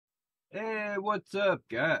Hey, what's up,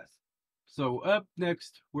 guys? So, up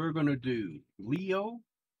next, we're going to do Leo,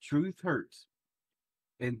 Truth Hurts.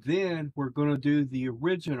 And then we're going to do the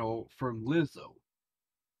original from Lizzo.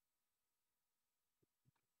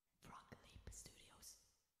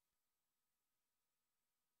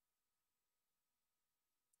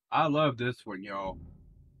 I love this one, y'all.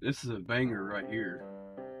 This is a banger right here.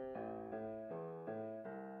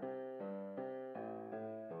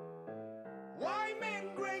 Why men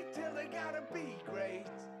great till they gotta be great?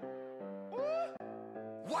 Woo!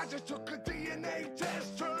 Why just took a DNA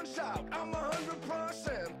test? Turns out I'm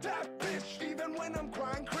 100% that bitch. Even when I'm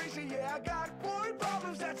crying crazy, yeah, I got boy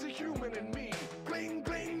problems. That's a human in me. Bling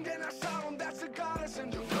bling, then I saw him. That's a goddess,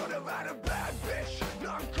 and you could have had a bad bitch.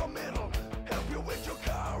 Non-committal, help you with your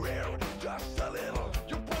career, just a little.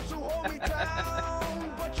 You're supposed to hold me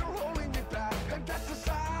down, but you're holding me back, and that's the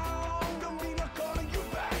sound of me not calling you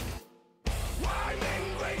back. Why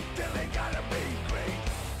men great till they gotta be great?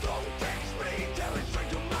 Don't text me, tell it straight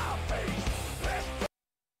to my face. Best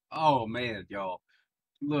Oh, man, y'all.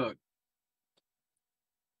 Look,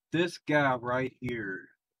 this guy right here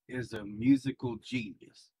is a musical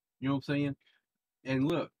genius. You know what I'm saying? And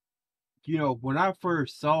look, when I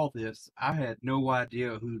first saw this, I had no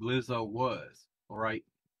idea who Lizzo was. All right.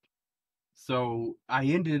 So I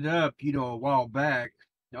ended up, a while back,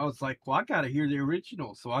 I was like, well, I gotta hear the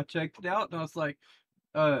original. So I checked it out and I was like,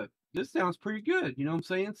 uh, this sounds pretty good, you know what I'm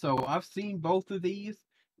saying? So I've seen both of these.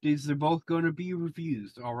 These are both gonna be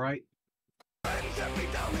reviews, all right? friends have me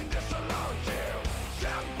down in this salon chair.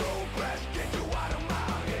 Shampoo press, get you out of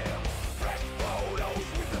my hair. Fresh photos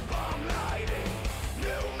with the bomb lighting.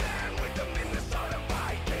 New man with the Minnesota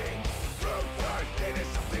Vikings. Third birthday, there's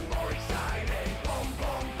something more exciting. Bum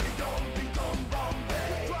bum, be dum bum,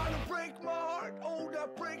 babe. You're trying to break my heart, oh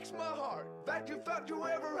that breaks my heart. That you thought you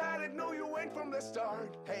ever had it, no you ain't from the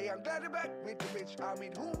start. Hey, I'm glad you're back with the bitch. I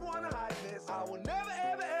mean, who wanna hide this? I will never,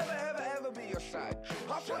 ever, ever, ever, ever be your side.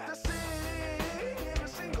 I put the city in a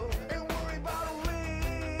single, and worry about a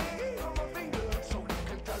ring on my finger, so you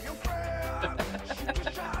can tell your friend. Shoot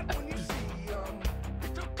your shot when you see 'em.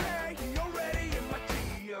 It's okay, you're ready in my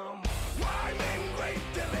TM. Why men great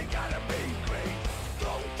till they gotta be great?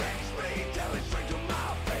 Don't text me, tell it straight to my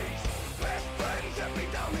face. Best friends have me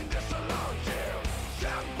down in the salon chair.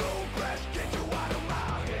 Shampoo press, get you out of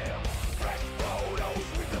my hair. Fresh photos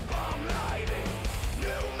with the bomb lighting.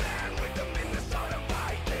 New man with the Minnesota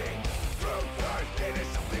Vikings. Third birthday,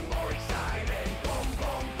 there's something more exciting. Bum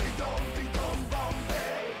bum, be dum bum,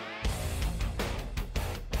 babe.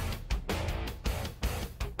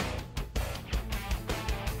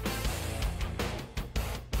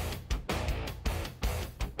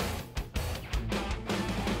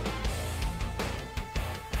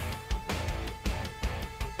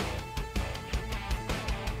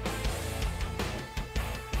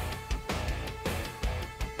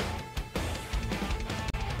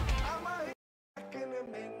 I'm a hit back in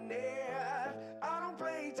a minute. I don't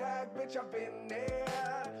play tag, bitch, I've been there.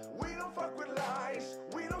 We don't fuck with lies,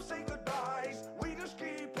 we don't say goodbyes. We just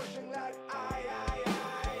keep pushing like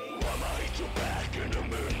I'ma hit you back in a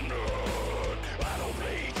minute. I don't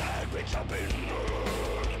play tag, bitch, I've been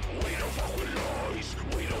there. We don't fuck with lies,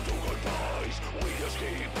 we don't do goodbyes. We just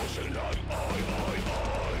keep pushing like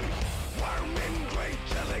Why men great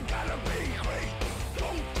till they gotta be great?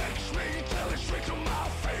 Don't text me, tell it straight to my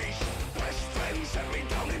face. Best friends set me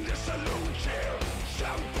down in the saloon chair.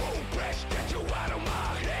 Shampoo press, get you out of my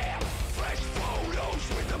hair. Fresh photos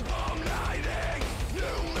with the bomb lighting.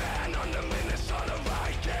 New man on the Minnesota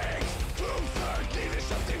Vikings. Through 30, there's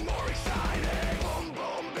something more exciting. Bum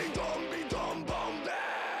bum, be dum bum,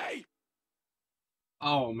 babe.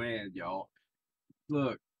 Oh man, y'all.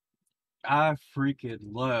 Look, I freaking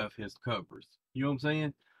love his covers. You know what I'm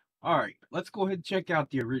saying? All right, let's go ahead and check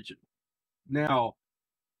out the original. Now,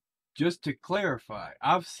 just to clarify,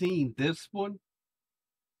 I've seen this one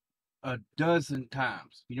a dozen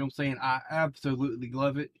times. You know what I'm saying? I absolutely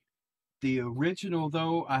love it. The original,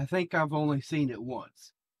 though, I think I've only seen it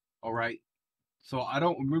once. All right. So I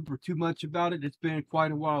don't remember too much about it. It's been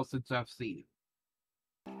quite a while since I've seen it.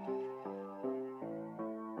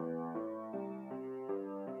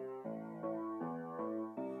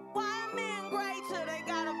 Why men great till they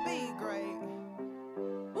gotta be great?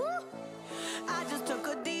 Woo! I just took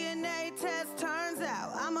a DNA test, turns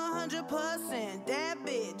out I'm 100% that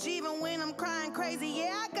bitch. Even when I'm crying crazy,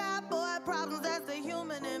 yeah, I got boy problems, that's the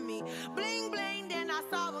human in me. Bling bling, then I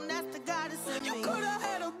saw them, that's the goddess in me. You coulda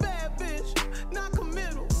had a bad bitch, not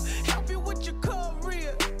committal. Help you with your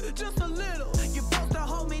career, just a little. You're supposed to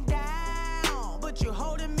hold me down, but you're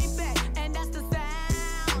holding me back, and that's the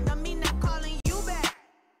sound of me not calling you back.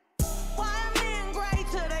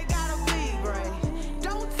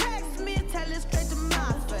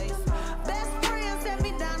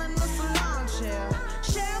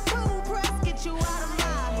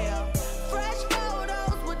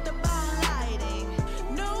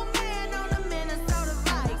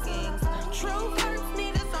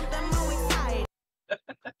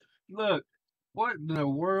 What in the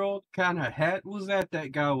world kind of hat was that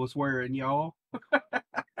guy was wearing, y'all?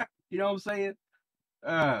 You know what I'm saying?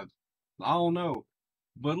 Uh, I don't know.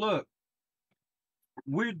 But look,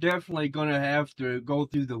 we're definitely gonna have to go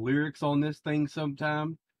through the lyrics on this thing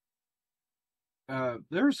sometime.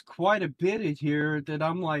 There's quite a bit in here that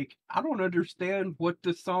I'm like, I don't understand what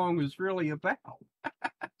the song is really about.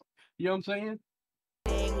 You know what I'm saying?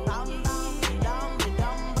 Ding, bum, bum, dum,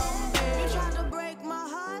 dum, bum, bing. You tried to break my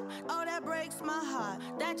heart, oh that breaks my heart.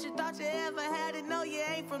 That you thought you ever had it, no you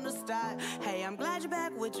ain't from the start. Hey, I'm glad you're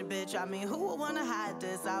back with your bitch. I mean, who would wanna hide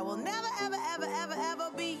this? I will never, ever, ever, ever, ever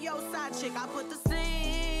be your side chick. I put the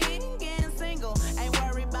singing single, ain't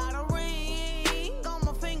worried about a ring on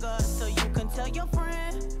my finger, so you can tell your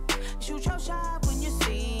friend, shoot your shot when you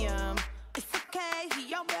see him. It's okay,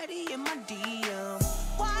 he already in my DM.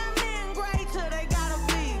 Why men gray till they gotta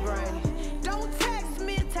be gray? Don't text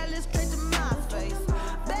me, tell it straight to my face.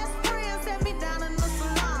 Best friend set me down in the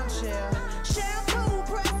salon chair. Shampoo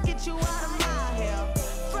press, get you out of my hair.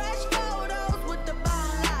 Fresh photos with the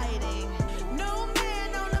bomb lighting. New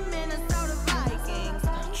man on the Minnesota Vikings.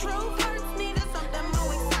 True hurts needed something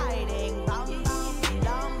more exciting. Bum, bum,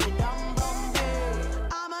 dum, dum, bum, bing.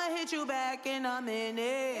 I'ma hit you back in a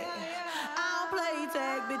minute. I don't play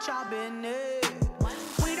tag, bitch, I've been it.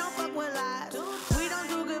 We don't fuck with lies, we don't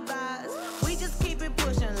do goodbyes. We just keep it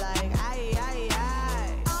pushing like aye, aye,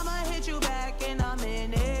 aye. I'ma hit you back in a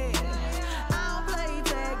minute. I don't play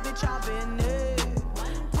tag, bitch, I've been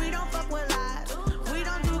it. We don't fuck with lies, we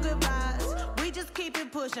don't do goodbyes. We just keep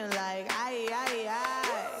it pushing like aye, aye,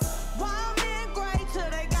 aye. Wild men gray till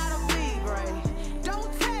they gotta be gray.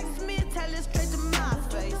 Don't text me, tell it straight to my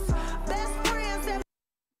face. Best friends and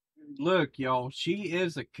Look, y'all, she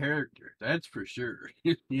is a character, that's for sure.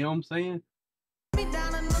 You know what I'm saying? me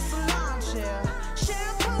down in the salon chair.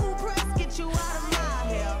 Shampoo press, get you out of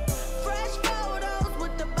my hair. Fresh photos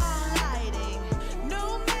with the bomb lighting. New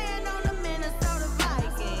man on the Minnesota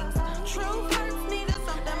Vikings. True hurts needed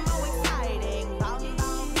something more exciting. Bum,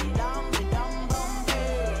 bum, dum, dum, bum,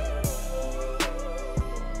 bing.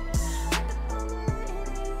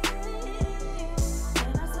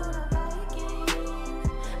 And I saw the Vikings.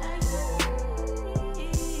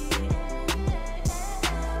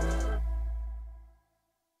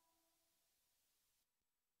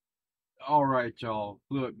 All right, y'all.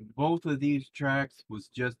 Look, both of these tracks was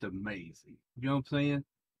just amazing. You know what I'm saying?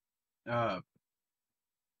 Uh,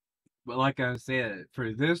 but like I said,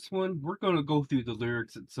 for this one, we're gonna go through the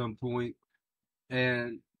lyrics at some point,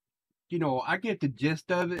 and I get the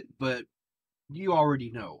gist of it, but you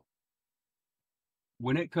already know.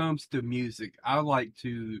 When it comes to music, I like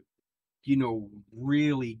to,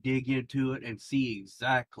 really dig into it and see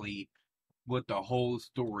exactly what the whole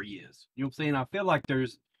story is. You know what I'm saying? I feel like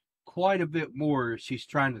there's quite a bit more she's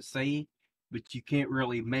trying to say, but you can't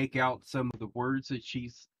really make out some of the words that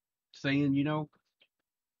she's saying.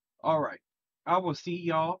 All right. I will see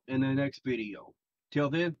y'all in the next video. Till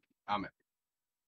then, I'm out.